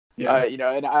Yeah.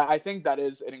 And I think that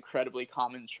is an incredibly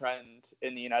common trend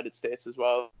in the United States as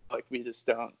well. Like we just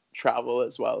don't travel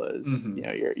as well as,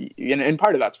 Mm-hmm. and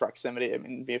part of that's proximity. I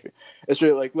mean, it's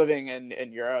really like living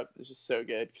in Europe is just so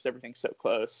good because everything's so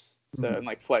close. So, Mm-hmm. and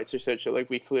like flights are so cheap. Like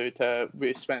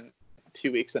we spent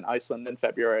 2 weeks in Iceland in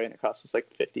February and it cost us like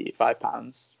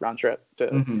 £55 round trip to,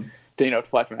 Mm-hmm.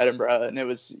 fly from Edinburgh. And it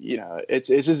was, it's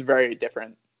just very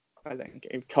different. I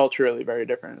think culturally very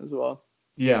different as well.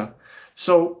 Yeah.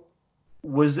 So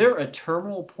was there a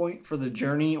terminal point for the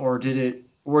journey, or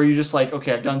were you just like,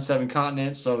 okay, I've done 7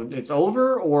 continents, so it's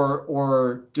over,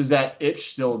 or does that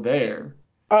itch still there?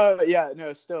 Yeah, no,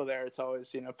 it's still there. It's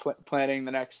always, planning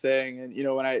the next thing. And,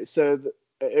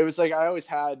 it was like I always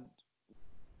had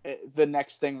the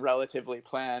next thing relatively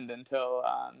planned until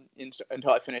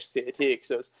I finished the AT.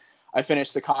 Because I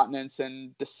finished the continents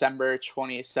in December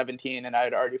 2017, and I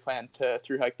had already planned to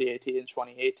through hike the AT in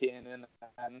 2018. And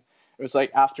then it was like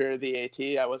after the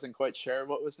AT, I wasn't quite sure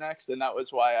what was next, and that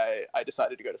was why I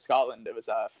decided to go to Scotland. It was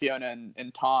Fiona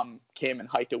and Tom came and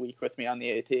hiked a week with me on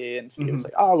the AT, and he was Mm-hmm.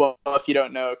 like, "Oh well, if you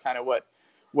don't know kind of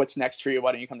what's next for you,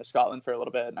 why don't you come to Scotland for a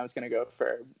little bit?" And I was going to go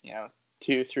for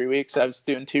 2-3 weeks. I was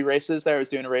doing 2 races there. I was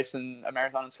doing a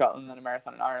marathon in Scotland, then a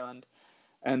marathon in Ireland,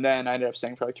 and then I ended up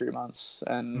staying for like 3 months.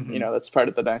 And Mm-hmm. that's part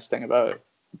of the nice thing about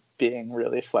being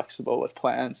really flexible with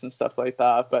plans and stuff like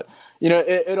that. But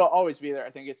it'll always be there. I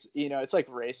think it's like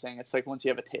racing. It's like once you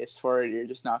have a taste for it, you're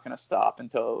just not going to stop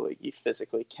until like you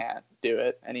physically can't do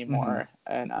it Mm-hmm. anymore.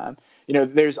 And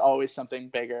there's always something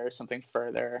bigger, something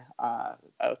further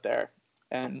out there.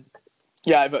 And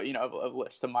yeah, I've a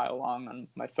list a mile long on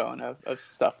my phone of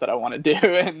stuff that I want to do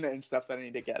and stuff that I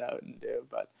need to get out and do.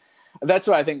 But that's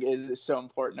what I think is so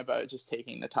important about just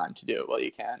taking the time to do it while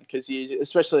you can, because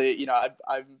especially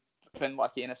I've been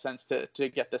lucky in a sense to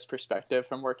get this perspective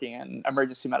from working in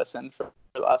emergency medicine for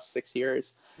the last 6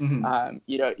 years.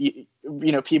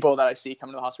 Mm-hmm. People that I see come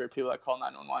to the hospital, people that call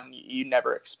 911, you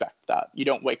never expect that. You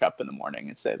don't wake up in the morning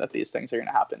and say that these things are going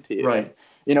to happen to you. And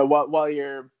Right. while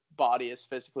your body is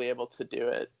physically able to do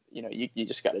it, you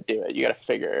just got to do it. You got to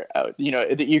figure out,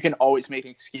 that you can always make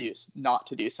an excuse not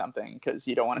to do something because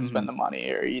you don't want to Mm-hmm. spend the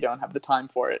money or you don't have the time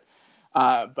for it.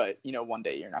 But one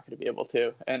day you're not going to be able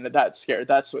to, and that's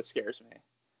what scares me.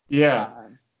 Yeah.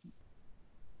 Um,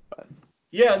 but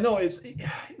Yeah, no, it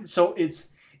seems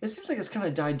like it's kind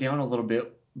of died down a little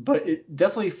bit, but it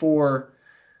definitely so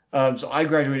I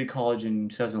graduated college in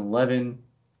 2011.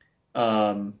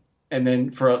 Um, and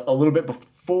then for a little bit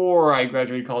before I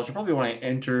graduated college, probably when I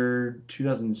entered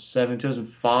 2007,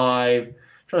 2005, I'm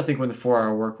trying to think when the 4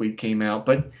 Hour Work Week came out,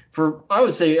 but for, I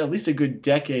would say, at least a good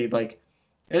decade, like,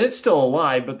 and it's still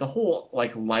alive, but the whole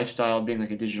like lifestyle of being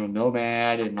like a digital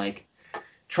nomad and like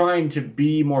trying to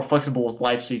be more flexible with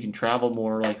life so you can travel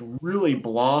more, like really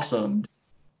blossomed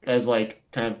as like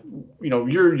kind of,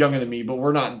 you're younger than me, but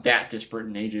we're not that disparate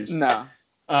in ages. no,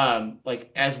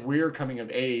 Like as we're coming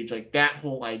of age, like that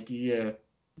whole idea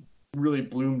really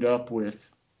bloomed up with,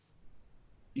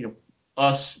 you know,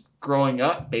 us growing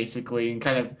up basically, and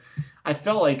kind of, I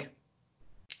felt like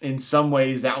in some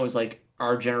ways that was like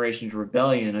our generation's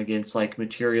rebellion against like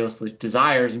materialistic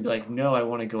desires and be like, no, I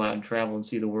want to go out and travel and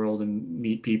see the world and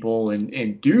meet people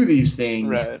and do these things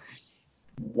right,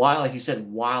 while, like you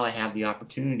said, while I have the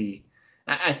opportunity.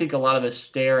 I think a lot of us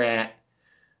stare at,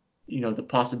 the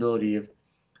possibility of,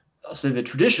 say, the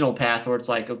traditional path where it's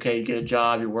like, okay, you get a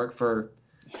job, you work for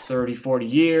 30, 40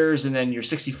 years, and then you're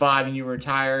 65 and you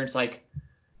retire. It's like,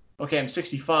 okay, I'm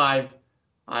 65.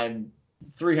 I'm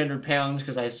 300 pounds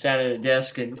because I sat at a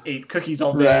desk and ate cookies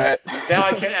all day. right. Now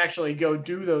I can't actually go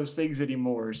do those things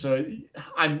anymore. So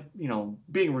I'm,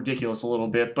 being ridiculous a little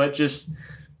bit, but just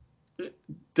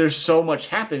there's so much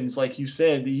happens, like you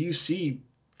said, that you see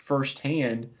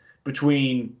firsthand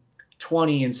between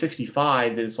 20 and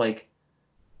 65 that it's like,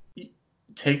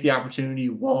 take the opportunity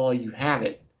while you have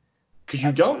it because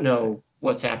you don't Absolutely. know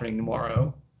what's happening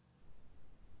tomorrow.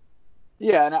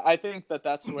 Yeah, and I think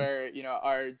that's where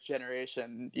our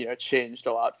generation changed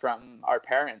a lot from our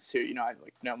parents, who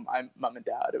my mom and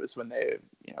dad. It was when they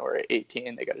were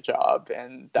 18, they got a job,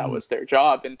 and that Mm-hmm. was their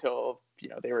job until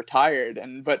they retired.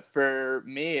 But for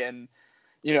me, and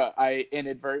I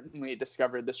inadvertently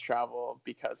discovered this travel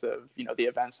because of the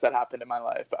events that happened in my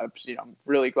life. I'm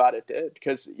really glad it did,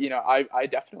 because I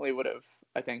definitely would have,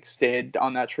 I think, stayed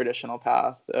on that traditional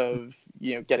path of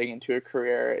getting into a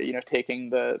career,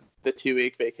 taking the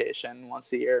 2-week vacation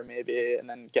once a year maybe, and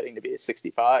then getting to be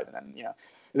 65, and then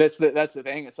That's the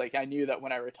thing. It's like I knew that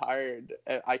when I retired,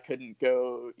 I couldn't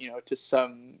go, to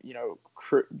some,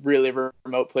 really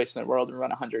remote place in the world and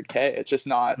run 100K. It's just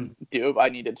not doable. I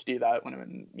needed to do that when I'm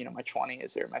in, my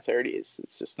 20s or my 30s.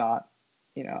 It's just not,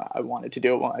 I wanted to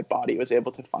do it when my body was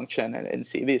able to function and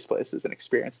see these places and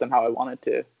experience them how I wanted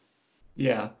to.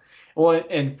 Yeah. Well,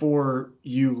 and for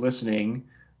you listening,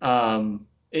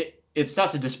 it's not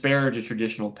to disparage a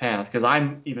traditional path, because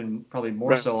I'm even probably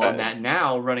more so on Right. that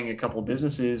now, running a couple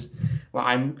businesses where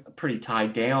I'm pretty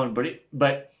tied down.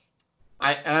 But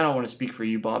I don't want to speak for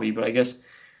you, Bobby, but I guess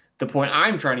the point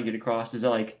I'm trying to get across is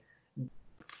that, like,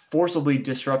 forcibly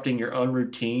disrupting your own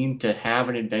routine to have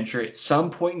an adventure at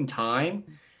some point in time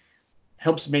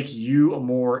helps make you a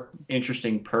more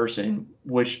interesting person,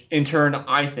 which in turn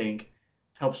I think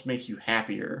helps make you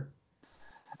happier.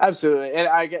 Absolutely.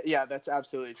 And yeah, that's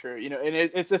absolutely true. And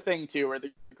it's a thing too, where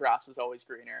the grass is always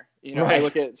greener. I Right.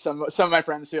 look at some of my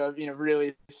friends who have,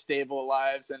 really stable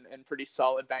lives and pretty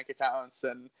solid bank accounts,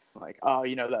 and I'm like, oh,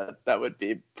 that would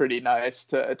be pretty nice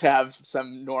to have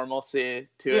some normalcy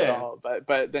to it Yeah. all.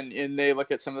 But then they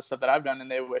look at some of the stuff that I've done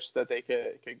and they wish that they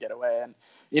could get away. And,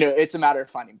 it's a matter of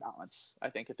finding balance, I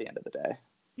think, at the end of the day.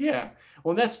 Yeah.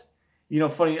 Well, that's,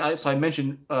 funny. So I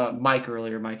mentioned Mike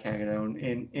earlier, Mike Hagedorn,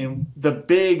 and the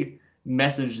big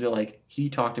message that, like, he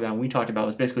talked about and we talked about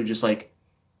was basically just like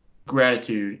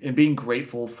gratitude and being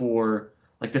grateful for,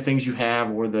 like, the things you have,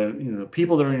 or the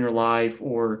people that are in your life,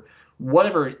 or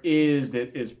whatever it is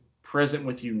that is present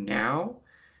with you now.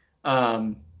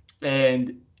 Um,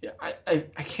 and I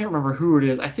can't remember who it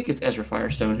is. I think it's Ezra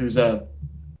Firestone, who's a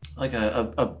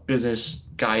business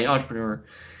guy, entrepreneur.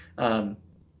 Um,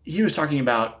 he was talking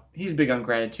about, he's big on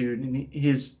gratitude, and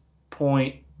his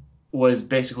point was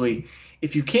basically,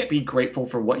 if you can't be grateful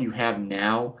for what you have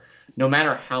now, no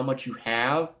matter how much you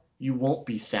have, you won't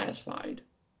be satisfied.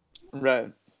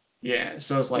 Right. Yeah.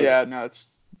 So it's like, Yeah, no,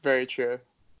 it's very true.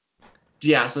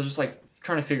 yeah. So it's just like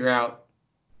trying to figure out,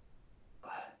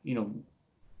 you know,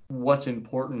 what's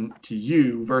important to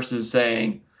you versus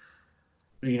saying,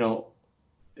 you know,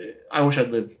 I wish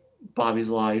I'd lived Bobby's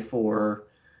life, or,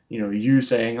 you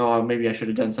saying, oh, maybe I should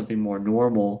have done something more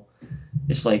normal.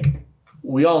 It's like,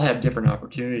 we all have different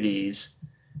opportunities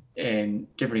and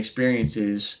different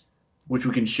experiences, which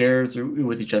we can share through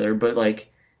with each other. But,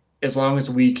 like, as long as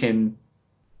we can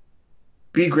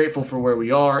be grateful for where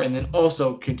we are, and then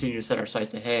also continue to set our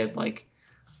sights ahead, like,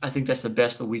 I think that's the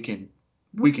best that we can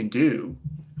do.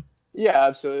 Yeah,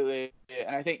 absolutely.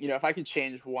 And I think, if I could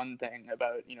change one thing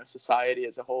about, society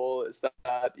as a whole, is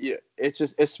that, it's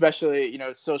just, especially,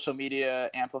 social media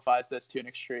amplifies this to an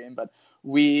extreme, but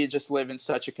we just live in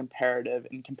such a comparative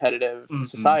and competitive Mm-hmm.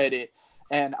 society.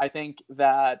 And I think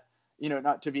that,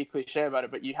 not to be cliche about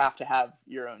it, but you have to have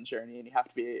your own journey and you have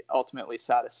to be ultimately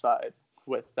satisfied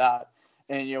with that.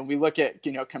 And we look at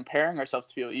comparing ourselves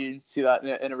to people. You see that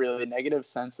in a really negative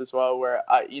sense as well, where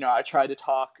I try to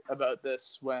talk about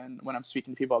this when I'm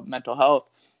speaking to people about mental health,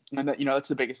 and that that's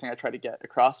the biggest thing I try to get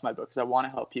across my book, because I want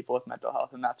to help people with mental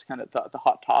health, and that's kind of the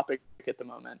hot topic at the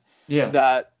moment. Yeah.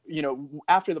 That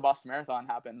after the Boston Marathon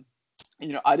happened,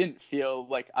 I didn't feel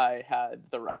like I had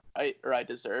the right, or I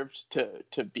deserved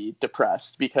to be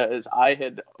depressed, because I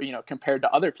had, compared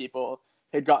to other people,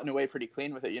 had gotten away pretty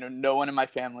clean with it. No one in my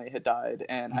family had died,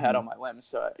 and I had all Mm-hmm. my limbs.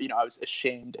 So, I was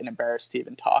ashamed and embarrassed to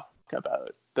even talk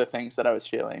about the things that I was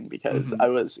feeling, because Mm-hmm. I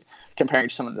was comparing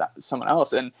to someone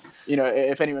else. And,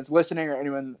 if anyone's listening, or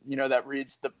anyone, that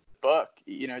reads the book,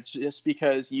 just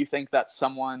because you think that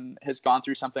someone has gone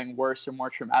through something worse or more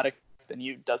traumatic than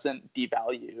you doesn't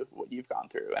devalue what you've gone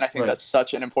through. And I think Right. that's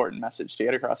such an important message to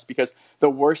get across, because the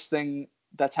worst thing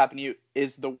that's happened to you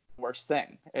is the worst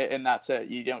thing, and that's it.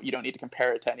 You don't need to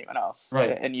compare it to anyone else,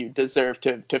 Right. and you deserve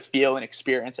to feel and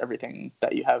experience everything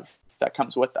that you have that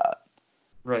comes with that.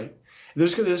 Right.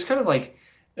 There's kind of like,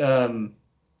 um,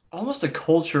 almost a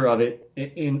culture of it.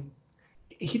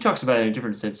 He talks about it in a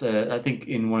different sense. I think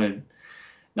in one of,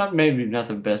 not maybe not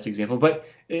the best example, but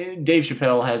Dave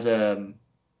Chappelle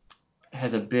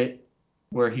has a bit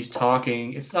where he's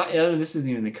talking. It's not. This isn't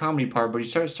even the comedy part, but he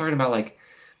starts talking about, like,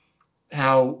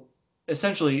 how,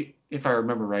 essentially, if I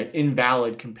remember right,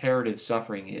 invalid comparative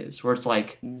suffering is, where it's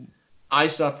like, I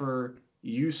suffer,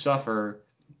 you suffer.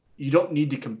 You don't need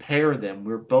to compare them.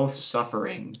 We're both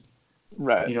suffering.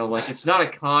 Right. Like, it's not a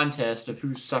contest of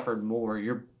who suffered more.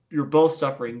 You're both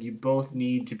suffering. You both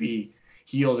need to be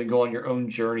healed and go on your own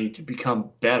journey to become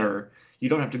better. You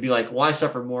don't have to be like, well, I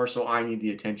suffer more, so I need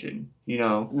the attention.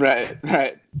 Right.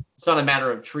 Right. It's not a matter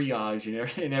of triage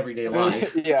in everyday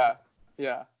life. Yeah.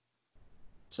 Yeah.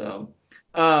 So,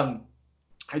 I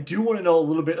do want to know a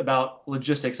little bit about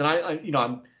logistics, and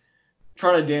I'm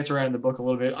trying to dance around in the book a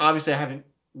little bit. Obviously, I haven't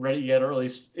read it yet, or at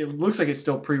least it looks like it's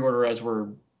still pre-order as we're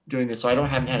doing this, so I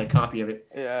haven't had a copy of it.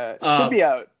 Yeah, should Uh, be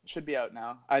out. Should be out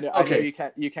now. I know okay,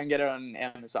 you can get it on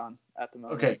Amazon at the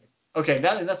moment. okay, okay.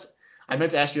 That's I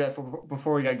meant to ask you that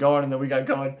before we got going, and then we got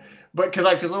going, but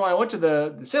because when I went to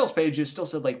the sales page, it still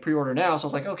said like pre-order now, so I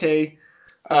was like, okay,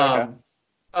 Okay.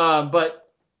 um,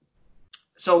 but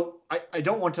so I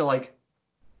don't want to like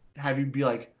have you be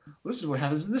like, this is what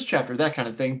happens in this chapter, that kind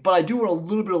of thing. But I do want a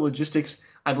little bit of logistics.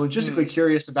 I'm logistically Mm.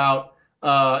 curious about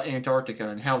Antarctica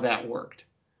and how that worked.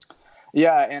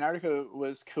 Yeah, Antarctica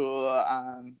was cool,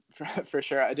 for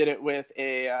sure. I did it with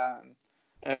a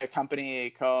company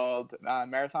called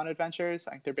Marathon Adventures.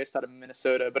 I think they're based out of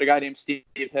Minnesota, but a guy named Steve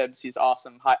Hibbs. He's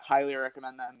awesome. Highly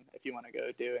recommend them if you want to go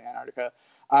do Antarctica.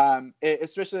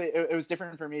 It was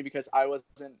different for me because I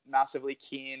wasn't massively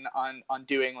keen on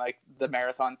doing like the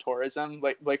marathon tourism.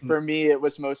 Like Mm-hmm. for me, it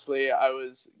was mostly I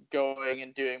was going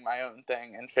and doing my own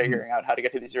thing and figuring out how to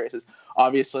get to these races.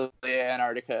 Obviously,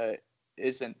 Antarctica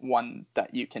isn't one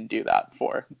that you can do that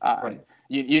for. Right.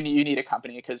 You need a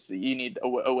company because you need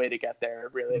a way to get there,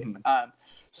 really. Mm-hmm.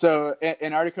 So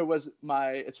Antarctica was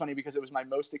it's funny because it was my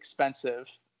most expensive,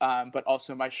 but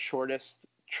also my shortest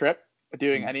trip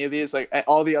doing any of these. Like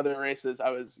all the other races,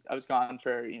 I was gone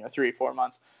for 3-4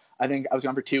 months. I think I was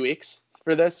gone for 2 weeks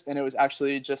for this, and it was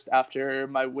actually just after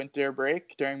my winter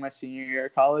break during my senior year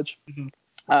of college. Mm-hmm.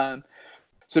 Um,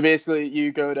 so basically,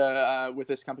 you go to with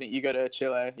this company, you go to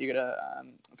Chile, you go to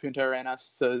Punta Arenas,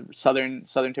 so southern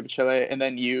tip of Chile, and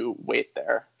then you wait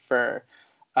there for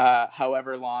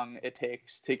however long it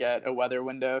takes to get a weather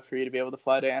window for you to be able to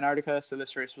fly to Antarctica. So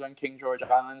this race was on King George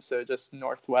Island, so just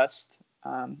northwest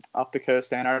off the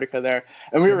coast of Antarctica there,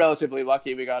 and we were Okay. relatively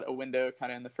lucky. We got a window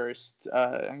kind of in the first,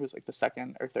 I think it was like the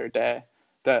second or third day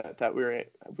that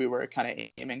we were kind of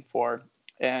aiming for,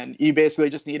 and you basically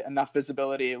just need enough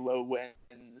visibility, low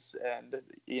winds, and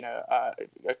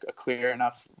a clear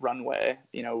enough runway,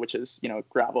 which is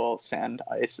gravel, sand,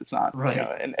 ice. It's not Right.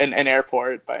 an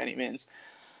airport by any means.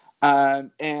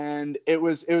 And it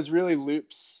was really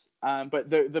loops. But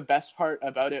the best part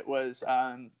about it was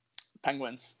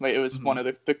penguins. Like it was Mm-hmm. one of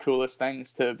the coolest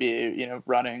things to be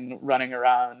running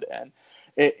around, and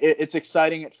it's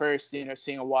exciting at first,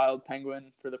 seeing a wild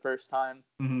penguin for the first time,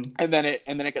 Mm-hmm. and then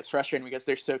it gets frustrating because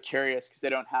they're so curious because they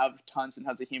don't have tons and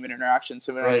tons of human interaction.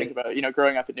 So when I think Right. about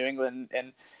growing up in New England,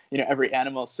 and every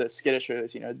animal's so skittish, whether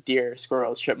it's deer,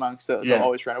 squirrels, chipmunks, they'll Yeah.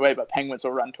 always run away, but penguins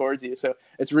will run towards you. So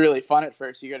it's really fun at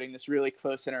first. You're getting this really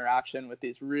close interaction with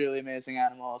these really amazing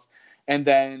animals, and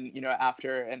then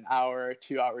after an hour,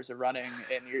 2 hours of running,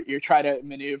 and you're trying to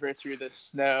maneuver through the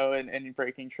snow and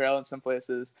breaking trail in some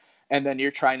places, and then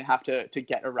you're trying to have to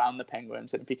get around the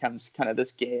penguins, and it becomes kind of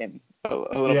this game a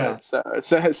little Yeah. bit.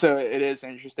 So it is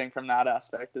interesting from that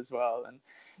aspect as well. And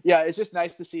yeah, it's just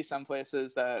nice to see some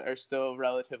places that are still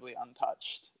relatively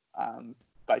untouched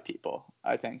by people.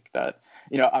 I think that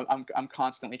I'm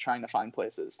constantly trying to find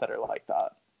places that are like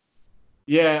that.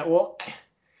 Yeah. Well,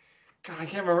 God, I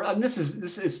can't remember. This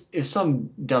is some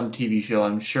dumb TV show,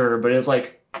 I'm sure, but it's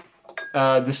like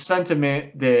the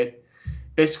sentiment that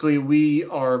basically we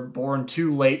are born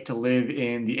too late to live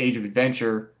in the age of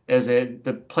adventure, as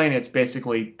the planet's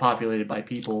basically populated by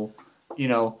people,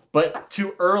 but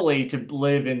too early to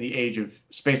live in the age of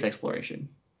space exploration.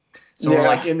 So we're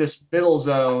like Yeah, in this middle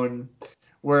zone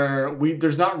where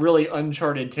there's not really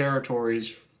uncharted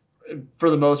territories for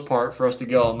the most part for us to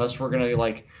go unless we're gonna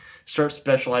like start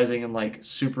specializing in like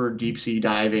super deep sea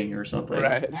diving or something.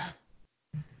 right, right,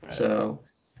 So,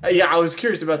 yeah, I was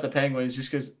curious about the Penguins just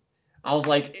because I was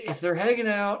like, if they're hanging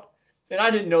out, and I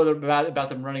didn't know about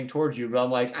them running towards you, but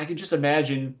I'm like, I could just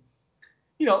imagine,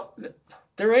 you know,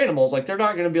 they're animals. Like, they're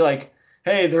not going to be like,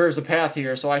 hey, there's a path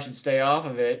here, so I should stay off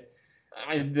of it.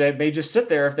 They may just sit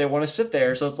there if they want to sit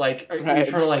there. So it's like you're right.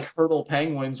 trying to like hurdle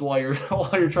penguins while you're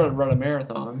while you're trying to run a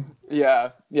marathon. Yeah,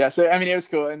 yeah. So I mean, it was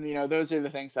cool, and those are the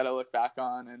things that I look back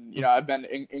on, and I've been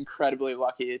incredibly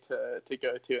lucky to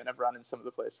go to and have run in some of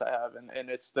the places I have, and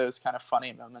it's those kind of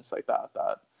funny moments like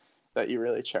that you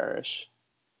really cherish.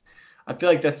 I feel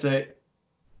like that's a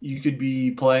you could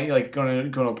be playing like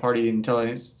going to a party and telling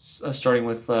it's starting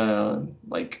with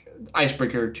like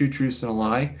icebreaker, two truths and a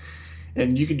lie,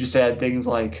 and you could just add things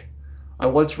like I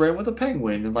once ran with a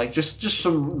penguin and like just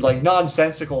some like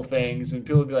nonsensical things, and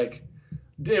people would be like,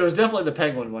 it was definitely the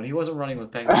penguin one. He wasn't running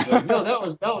with penguins. You're like, no, that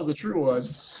was the true one.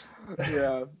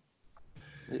 Yeah,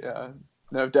 yeah.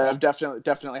 No, I've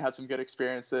definitely had some good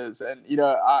experiences, and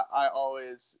I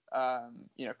always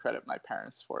credit my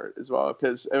parents for it as well,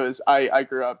 because I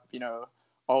grew up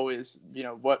always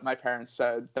what my parents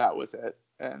said, that was it,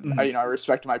 And Mhm. I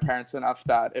respect my parents enough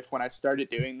that if when I started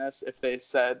doing this, if they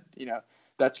said,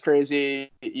 that's crazy,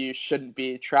 you shouldn't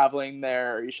be traveling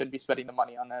there, or you shouldn't be spending the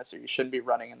money on this, or you shouldn't be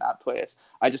running in that place,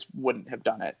 I just wouldn't have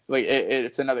done it. Like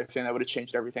it's another thing that would have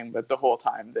changed everything. But the whole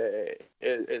time,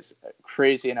 it's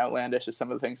crazy and outlandish as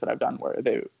some of the things that I've done, where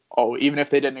even if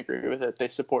they didn't agree with it, they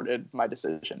supported my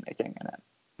decision making in it.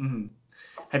 Mhm.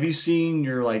 Have you seen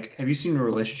your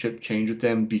relationship change with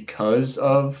them because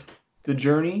of the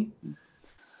journey?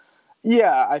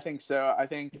 Yeah, I think so. I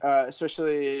think,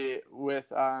 especially with,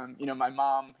 my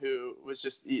mom, who was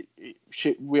just,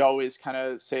 we always kind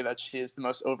of say that she is the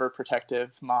most overprotective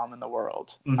mom in the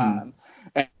world. Hmm.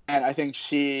 And I think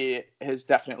she has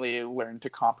definitely learned to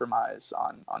compromise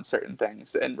on certain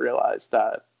things and realize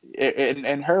that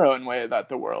in her own way, that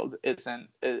the world isn't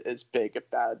as big a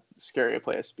bad, scary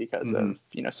place because Hmm.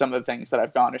 of, some of the things that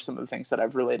I've gone, or some of the things that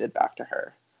I've related back to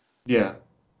her. Yeah.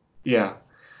 Yeah.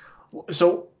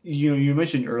 So you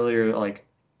mentioned earlier like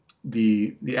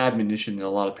the admonition that a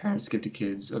lot of parents give to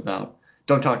kids about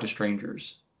don't talk to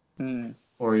strangers. Mm.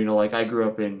 Or, like I grew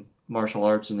up in martial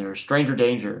arts and there's stranger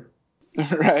danger,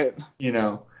 Right. you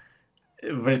know.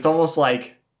 But it's almost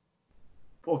like,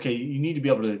 okay, you need to be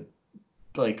able to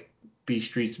like be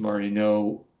street smart and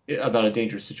know about a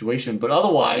dangerous situation. But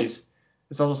otherwise,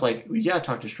 it's almost like, yeah,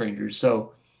 talk to strangers.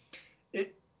 So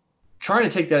it, trying to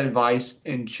take that advice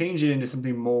and change it into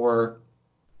something more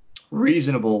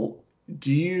reasonable,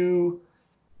 do you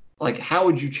like how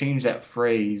would you change that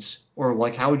phrase or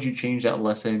like how would you change that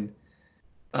lesson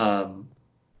um,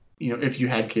 if you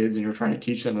had kids and you're trying to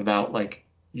teach them about like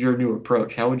your new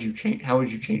approach, how would you change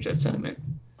that sentiment?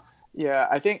 Yeah,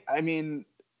 I mean,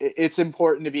 it's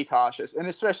important to be cautious, and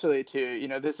especially too,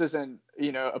 this isn't,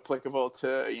 applicable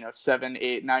to, 7,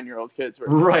 8, 9-year-old kids, where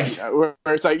it's like, Right.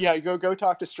 where it's like, yeah, go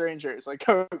talk to strangers, like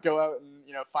go out and,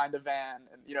 find a van,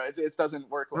 and it doesn't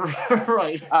work like that.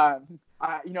 Right. If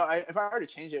I were to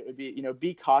change it, it would be,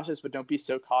 be cautious, but don't be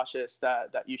so cautious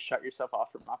that you shut yourself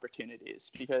off from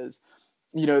opportunities, because,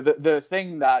 the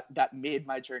thing that made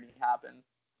my journey happen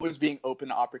was being open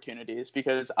to opportunities,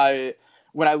 because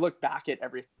when I look back at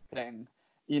everything,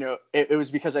 it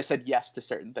was because I said yes to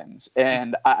certain things.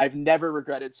 And I've never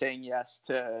regretted saying yes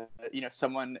to,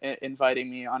 someone inviting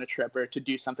me on a trip or to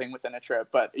do something within a trip.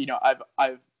 But,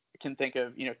 I've can think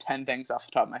of, 10 things off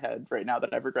the top of my head right now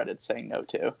that I've regretted saying no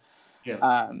to.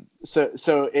 Yeah.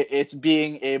 So it's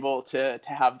being able to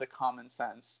have the common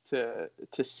sense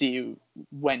to see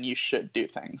when you should do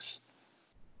things.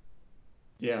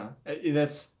 Yeah.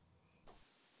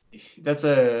 That's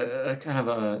a kind of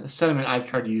a sentiment I've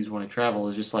tried to use when I travel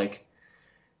is just like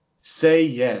say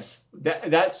yes.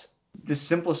 That's the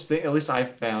simplest thing, at least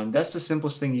I've found. That's the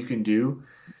simplest thing you can do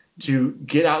to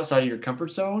get outside of your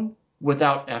comfort zone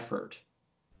without effort.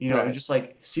 Right. Just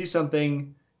like see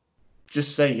something,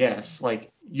 just say yes. Like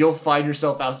you'll find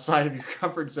yourself outside of your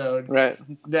comfort zone, Right.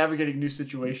 navigating new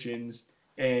situations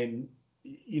and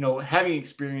having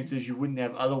experiences you wouldn't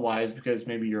have otherwise because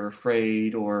maybe you're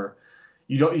afraid or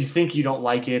you think you don't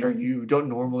like it or you don't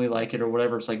normally like it or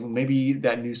whatever. It's like well, maybe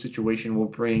that new situation will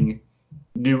bring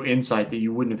new insight that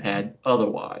you wouldn't have had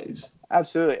otherwise.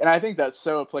 Absolutely. And I think that's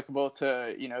so applicable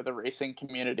to, the racing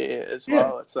community as Yeah.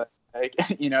 well. It's like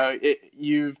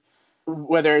you've,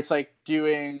 whether it's like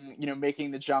doing,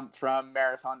 making the jump from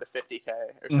marathon to 50K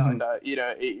or something like Hmm.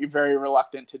 that, you're very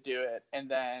reluctant to do it. And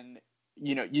then,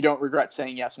 you don't regret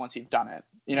saying yes once you've done it,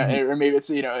 Hmm. or maybe it's,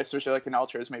 especially like in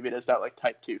ultras, maybe it is that like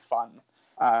type 2 fun,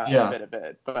 Yeah. bit of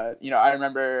it. But, I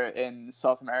remember in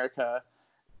South America,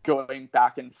 going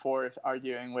back and forth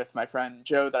arguing with my friend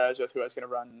Joe that I was with, who I was going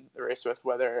to run the race with,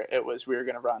 whether it was we were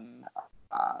going to run,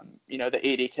 the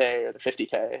 80K or the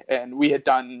 50K. And we had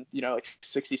done, like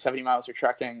 60, 70 miles of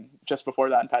trekking just before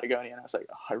that in Patagonia. And I was like,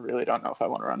 oh, I really don't know if I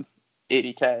want to run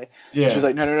 80K. She was Yeah.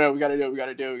 like, no, we got to do it. We got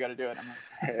to do it. We got to do it. I'm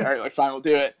like, all right, like, fine, we'll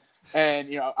do it.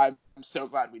 And, I'm so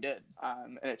glad we did.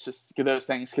 And it's just those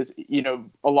things, because,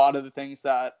 a lot of the things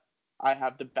that I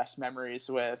have the best memories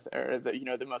with, or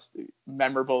the most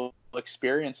memorable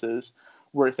experiences,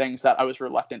 were things that I was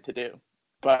reluctant to do,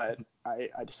 but I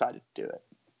decided to do it.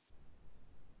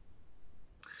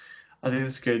 I think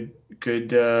it's good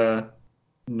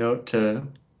note to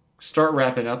start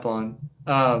wrapping up on.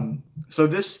 So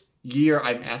this year,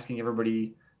 I'm asking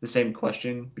everybody the same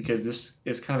question because this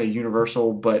is kind of a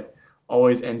universal, but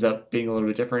always ends up being a little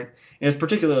bit different. And it's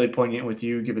particularly poignant with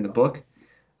you given the book.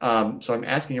 So I'm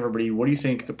asking everybody, what do you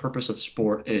think the purpose of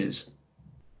sport is?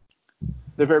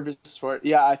 The purpose of sport,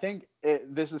 yeah, I think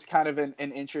this is kind of an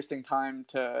interesting time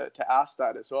to ask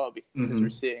that as well, because we're Hmm.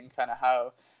 seeing kind of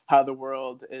how the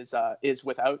world is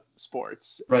without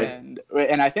sports, Right. and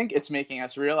I think it's making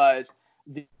us realize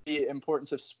the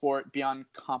importance of sport beyond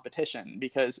competition,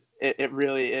 because it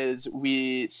really is,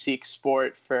 we seek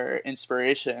sport for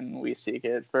inspiration, we seek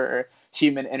it for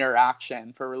human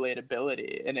interaction, for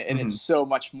relatability, and it's Hmm. so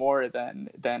much more than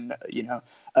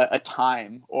a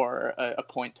time or a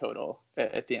point total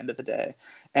at the end of the day.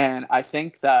 And I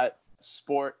think that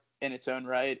sport in its own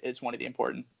right is one of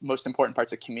the most important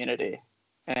parts of community,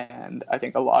 and I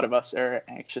think a lot of us are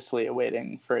anxiously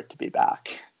awaiting for it to be back.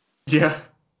 Yeah.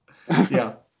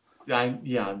 Yeah.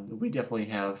 Yeah, we definitely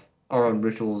have our own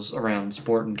rituals around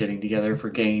sport and getting together for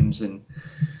games and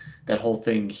that whole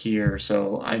thing here.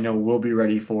 So I know we'll be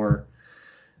ready for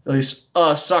at least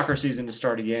soccer season to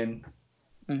start again,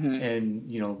 Hmm. and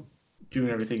doing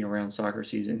everything around soccer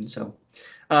season. So,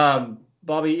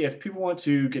 Bobby, if people want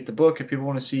to get the book, if people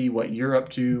want to see what you're up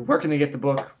to, where can they get the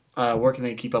book? Where can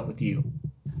they keep up with you?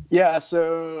 Yeah,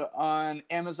 so on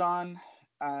Amazon,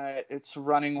 it's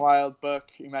Running Wild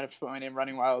book. You might have to put my name,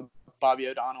 Running Wild, Bobby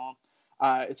O'Donnell.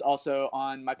 It's also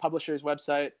on my publisher's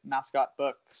website, Mascot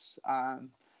Books.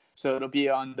 So it'll be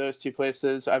on those two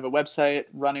places. I have a website,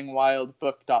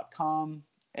 runningwildbook.com,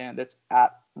 and it's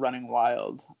at Running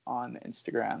Wild on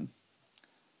Instagram.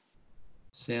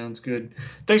 Sounds good.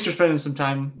 Thanks for spending some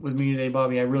time with me today,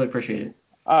 Bobby. I really appreciate it.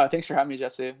 Thanks for having me,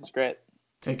 Jesse. It was great.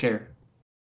 Take care.